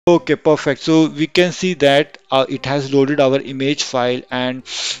Okay, perfect. So we can see that it has loaded our image file and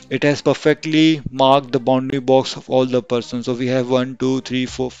it has perfectly marked the boundary box of all the persons. So we have 1, 2, 3,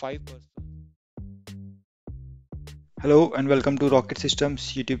 4, 5 persons. Hello and welcome to Rocket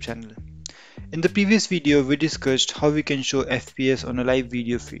Systems YouTube channel. In the previous video, we discussed how we can show FPS on a live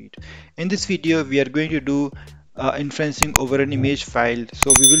video feed. In this video, we are going to do inferencing over an image file.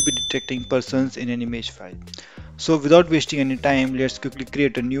 So we will be detecting persons in an image file. So without wasting any time, let's quickly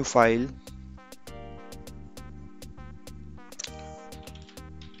create a new file.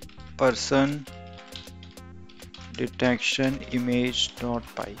 Person detection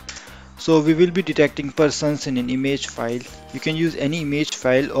image.py. So we will be detecting persons in an image file. You can use any image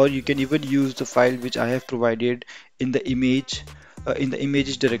file or you can even use the file which I have provided in the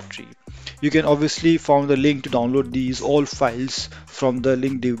images directory. You can obviously find the link to download these all files from the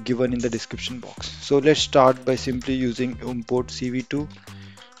link given in the description box. So let's start by simply using import cv2,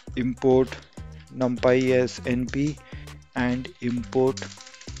 import numpy as np, and import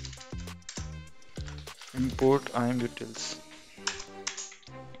imutils.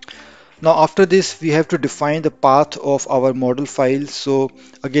 Now after this we have to define the path of our model files. So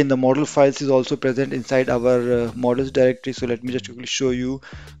again the model files is also present inside our models directory. So let me just quickly show you.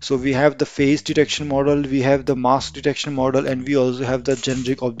 So we have the face detection model, we have the mask detection model, and we also have the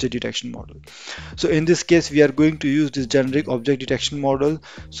generic object detection model. So in this case we are going to use this generic object detection model.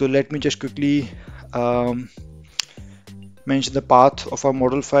 So let me just quickly mention the path of our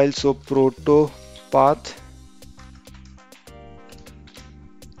model file. So proto path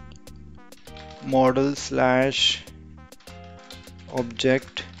model slash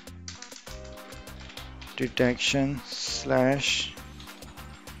object detection slash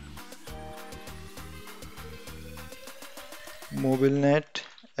mobilenet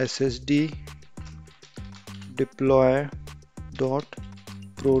ssd deploy dot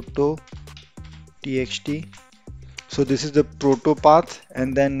proto txt. So this is the proto path,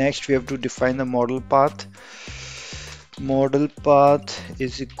 and then next we have to define the model path. Model path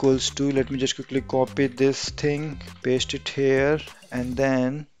is equals to, let me just quickly copy this thing, paste it here, and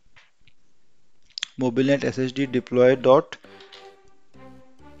then mobilenet ssd deploy dot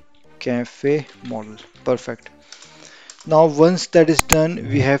cafe model. Perfect. Now once that is done,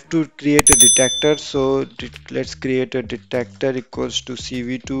 we have to create a detector. So let's create a detector equals to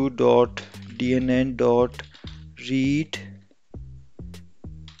cv2 dot dnn dot read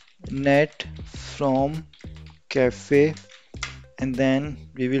net from cafe, and then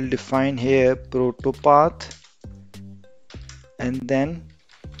we will define here protopath and then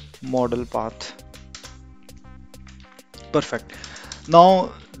model path. Perfect.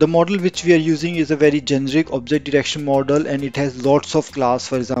 Now the model which we are using is a very generic object detection model, and it has lots of class.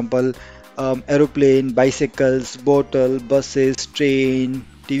 For example, aeroplane, bicycles, bottle, buses, train,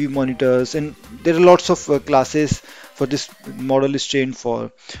 TV monitors, and there are lots of classes for this model is trained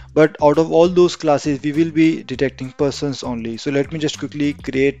for. But out of all those classes, we will be detecting persons only. So let me just quickly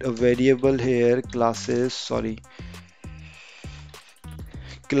create a variable here, classes,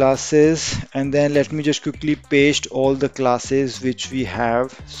 and then let me just quickly paste all the classes which we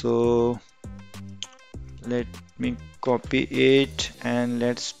have. So let me copy it and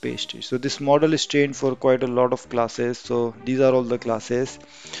let's paste it. So this model is trained for quite a lot of classes, so these are all the classes.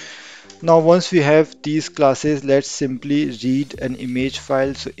 Now once we have these classes, let's simply read an image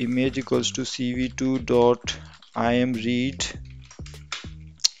file. So image equals to cv2 dot imread,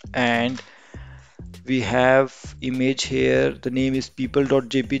 and we have image here, the name is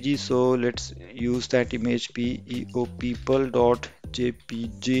people.jpg, so let's use that image people.jpg,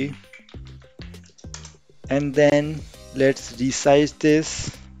 and then let's resize this,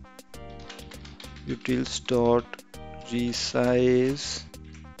 utils.resize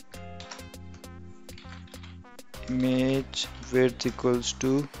image width equals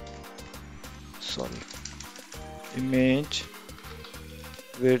to image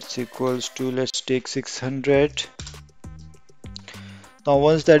width equals to, let's take 600. Now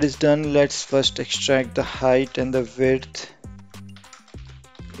once that is done, let's first extract the height and the width,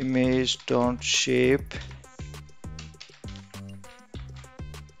 image.shape,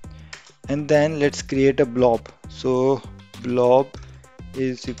 and then let's create a blob. So blob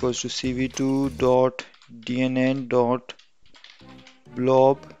is equals to cv2 dot dnn dot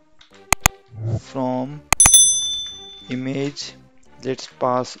blob from image. Let's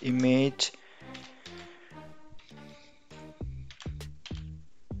pass image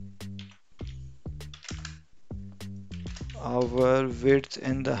our width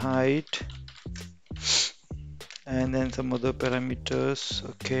and the height, and then some other parameters.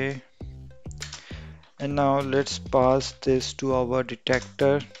 Okay, And now let's pass this to our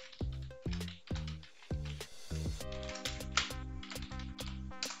detector.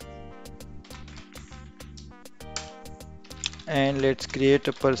 And let's create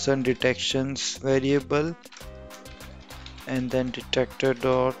a person detections variable, and then detector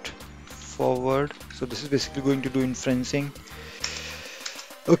dot forward. So this is basically going to do inferencing.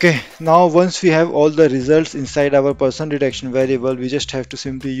 Okay, now once we have all the results inside our person detection variable, we just have to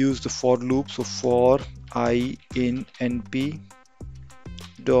simply use the for loop. So for I in np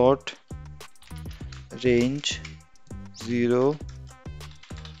dot range 0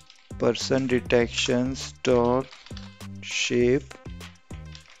 person detections dot shape.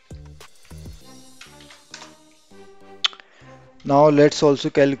 Now let's also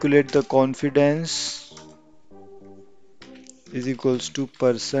calculate the confidence is equals to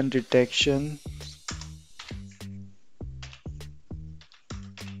person detection.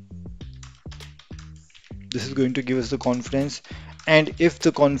 This is going to give us the confidence, and if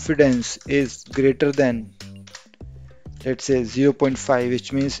the confidence is greater than, let's say, 0.5,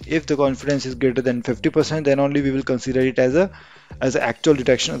 which means if the confidence is greater than 50%, then only we will consider it as a actual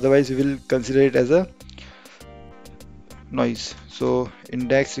detection. Otherwise we will consider it as a noise. So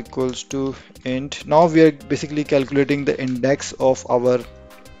index equals to int. Now we are basically calculating the index of our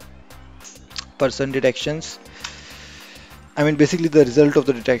person detections. I mean basically the result of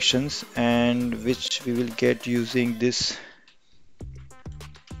the detections, and which we will get using this.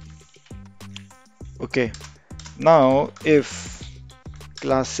 Okay, now if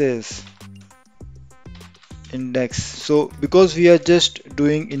classes index, so because we are just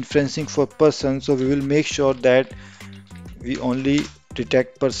doing inferencing for persons, so we will make sure that we only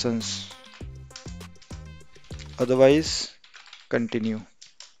detect persons, otherwise continue.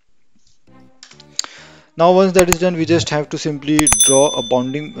 Now once that is done, we just have to simply draw a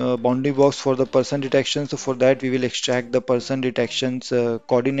bounding box for the person detection. So for that we will extract the person detections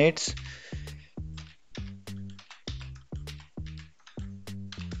coordinates,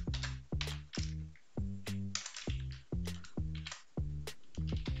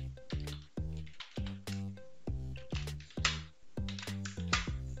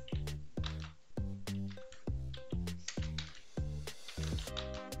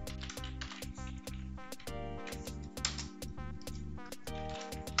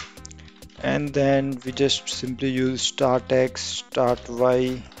 and then we just simply use start x, start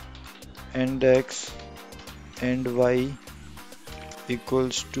y, end x, end y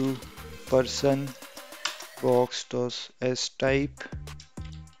equals to person box dot s type,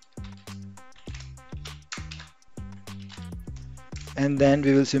 and then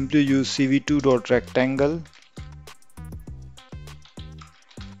we will simply use cv2.rectangle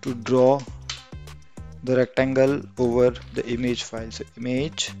to draw the rectangle over the image file. So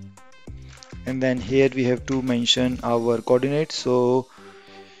image, and then here we have to mention our coordinates. So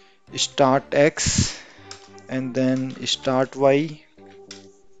start x and then start y,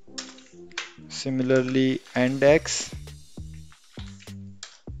 similarly end x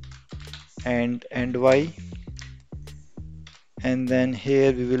and end y, and then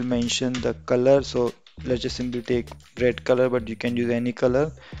here we will mention the color. So let's just simply take red color, but you can use any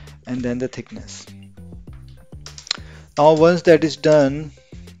color, and then the thickness. Now once that is done,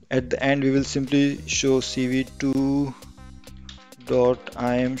 at the end we will simply show cv2 dot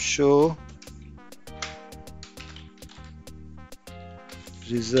imshow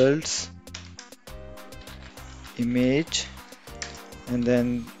results image, and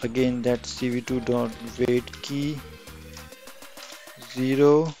then again that cv2 dot weight key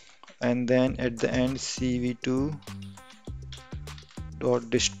 0, and then at the end cv2 dot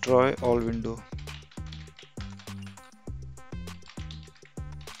destroy all window.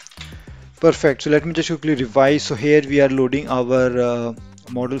 Perfect. So let me just quickly revise. So here we are loading our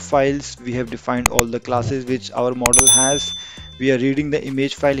model files. We have defined all the classes which our model has. We are reading the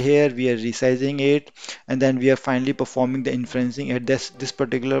image file here. We are resizing it, and then we are finally performing the inferencing at this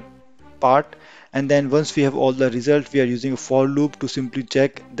particular part. And then once we have all the results, we are using a for loop to simply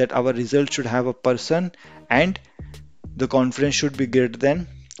check that our result should have a person and the confidence should be greater than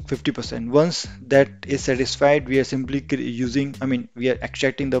 50%. Once that is satisfied, we are simply using, we are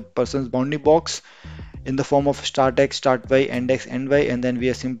extracting the person's bounding box in the form of start x, start y, end x, end y, and then we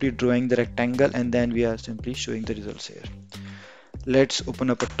are simply drawing the rectangle, and then we are simply showing the results here. Let's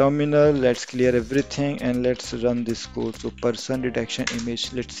open up a terminal, let's clear everything, and let's run this code. So person detection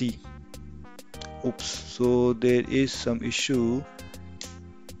image, let's see. Oops, so there is some issue.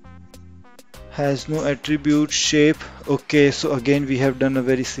 Has no attribute shape. Okay, so again we have done a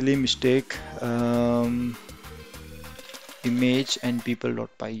very silly mistake. Image and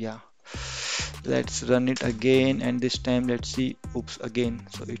people.py, yeah. Let's run it again, and this time let's see. Oops, again.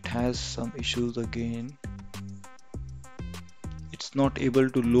 So it has some issues again. It's not able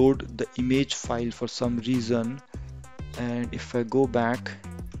to load the image file for some reason. And if I go back,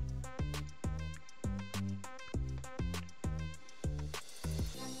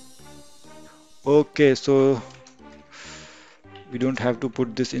 okay, so we don't have to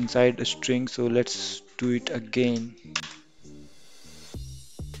put this inside a string, so let's do it again.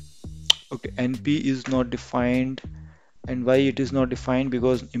 Okay, np is not defined, and why it is not defined?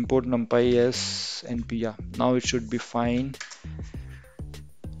 Because import numpy as np. Yeah, now it should be fine.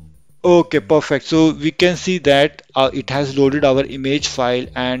 Okay, perfect. So we can see that it has loaded our image file,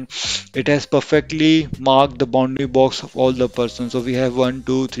 and it has perfectly marked the boundary box of all the persons. So we have 1,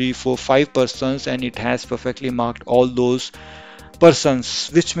 2, 3, 4, 5 persons, and it has perfectly marked all those persons,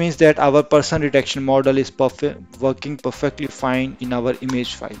 which means that our person detection model is working perfectly fine in our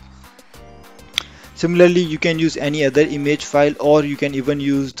image file. Similarly, you can use any other image file, or you can even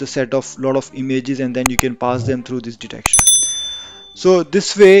use the set of lot of images, and then you can pass them through this detection. So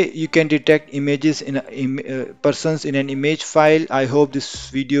this way you can detect images in persons in an image file. I hope this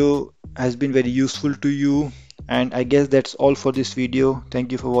video has been very useful to you, and I guess that's all for this video.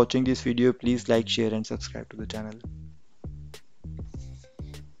 Thank you for watching this video. Please like, share and subscribe to the channel.